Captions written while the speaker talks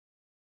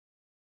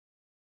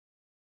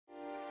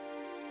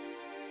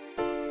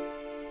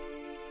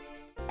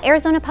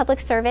Arizona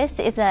Public Service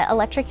is an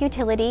electric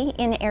utility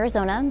in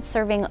Arizona,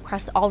 serving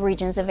across all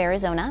regions of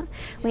Arizona.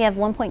 We have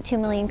 1.2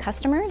 million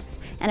customers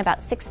and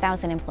about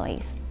 6,000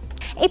 employees.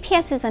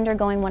 APS is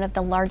undergoing one of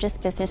the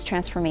largest business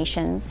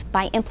transformations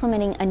by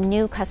implementing a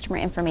new customer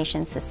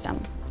information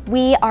system.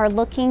 We are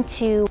looking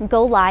to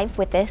go live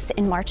with this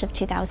in March of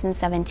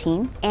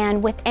 2017,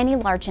 and with any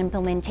large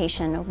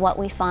implementation, what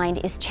we find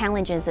is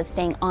challenges of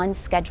staying on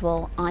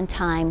schedule, on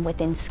time,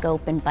 within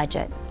scope and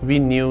budget. We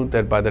knew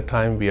that by the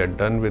time we are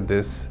done with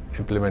this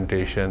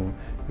implementation,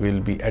 we'll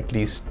be at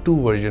least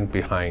 2 versions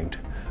behind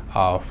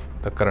of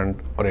the current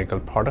Oracle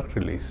product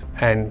release.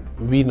 And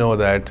we know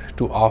that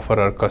to offer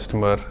our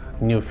customer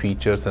new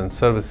features and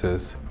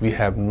services, we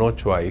have no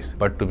choice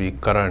but to be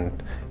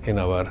current in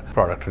our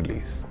product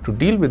release. To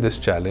deal with this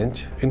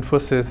challenge,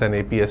 Infosys and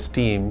APS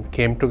team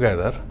came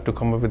together to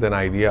come up with an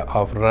idea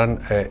of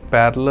run a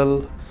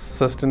parallel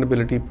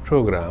sustainability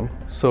program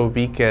so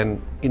we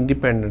can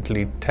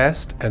independently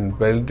test and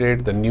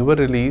validate the newer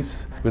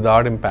release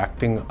without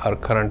impacting our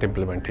current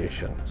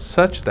implementation,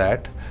 such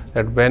that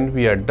when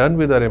we are done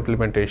with our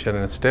implementation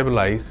and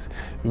stabilize,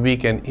 we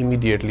can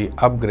immediately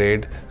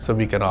upgrade so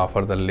we can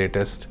offer the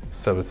latest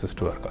services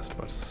to our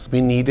customers.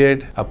 We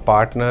needed a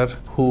partner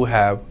who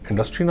have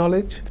industry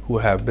knowledge, who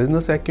have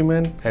business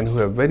acumen, and who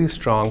have very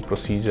strong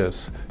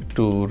procedures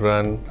to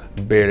run,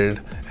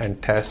 build,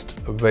 and test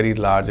a very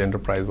large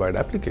enterprise-wide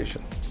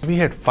application. We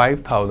had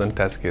 5,000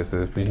 test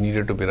cases which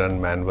needed to be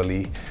run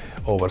manually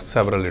over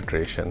several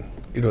iterations.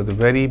 It was a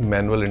very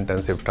manual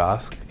intensive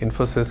task.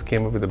 Infosys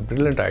came up with a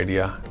brilliant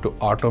idea to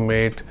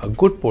automate a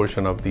good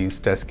portion of these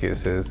test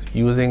cases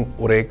using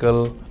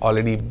Oracle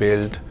already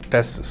built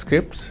test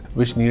scripts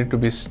which needed to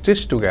be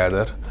stitched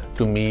together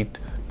to meet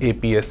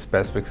APS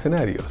specific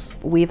scenarios.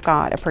 We've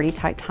got a pretty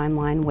tight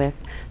timeline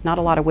with not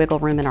a lot of wiggle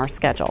room in our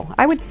schedule.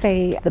 I would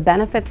say the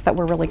benefits that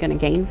we're really going to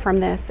gain from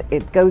this,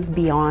 it goes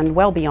beyond,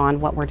 well beyond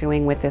what we're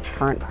doing with this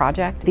current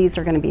project. These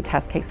are going to be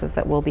test cases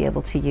that we'll be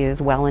able to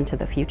use well into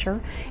the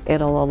future.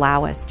 It'll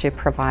allow us to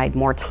provide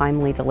more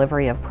timely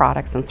delivery of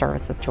products and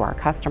services to our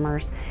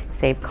customers,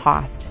 save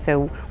cost.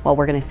 So while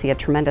we're going to see a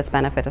tremendous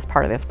benefit as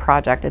part of this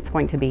project, it's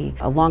going to be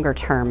a longer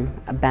term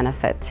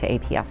benefit to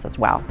APS as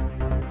well.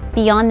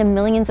 Beyond the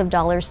millions of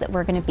dollars that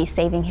we're going to be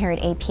saving here at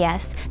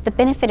APS, the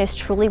benefit is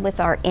truly with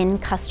our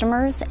end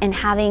customers and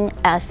having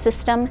a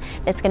system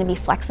that's going to be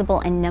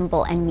flexible and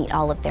nimble and meet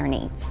all of their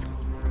needs.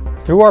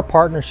 Through our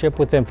partnership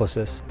with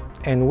Infosys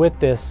and with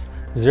this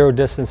Zero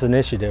Distance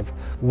Initiative,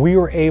 we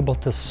were able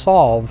to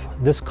solve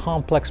this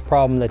complex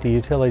problem that the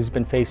utility has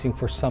been facing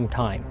for some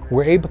time.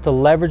 We're able to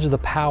leverage the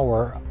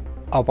power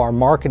of our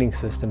marketing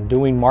system,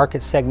 doing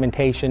market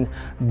segmentation,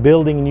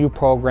 building new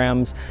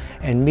programs,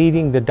 and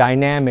meeting the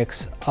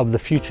dynamics of the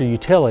future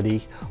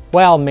utility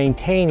while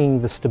maintaining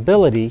the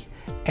stability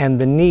and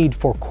the need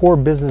for core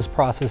business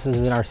processes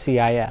in our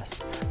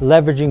CIS,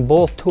 leveraging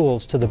both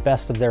tools to the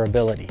best of their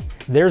ability.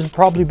 There's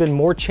probably been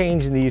more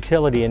change in the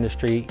utility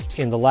industry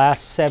in the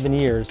last 7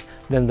 years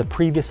than the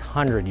previous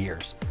 100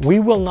 years. We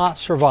will not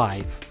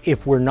survive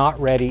if we're not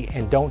ready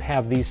and don't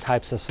have these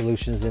types of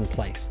solutions in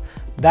place.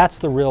 That's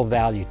the real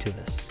value to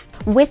this.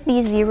 With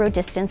these zero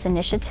distance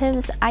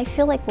initiatives, I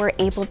feel like we're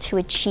able to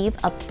achieve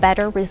a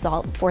better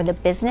result for the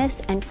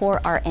business and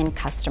for our end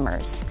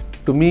customers.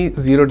 To me,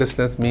 zero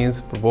distance means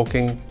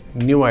provoking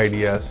new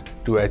ideas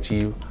to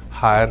achieve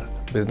higher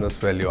business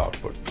value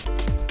output.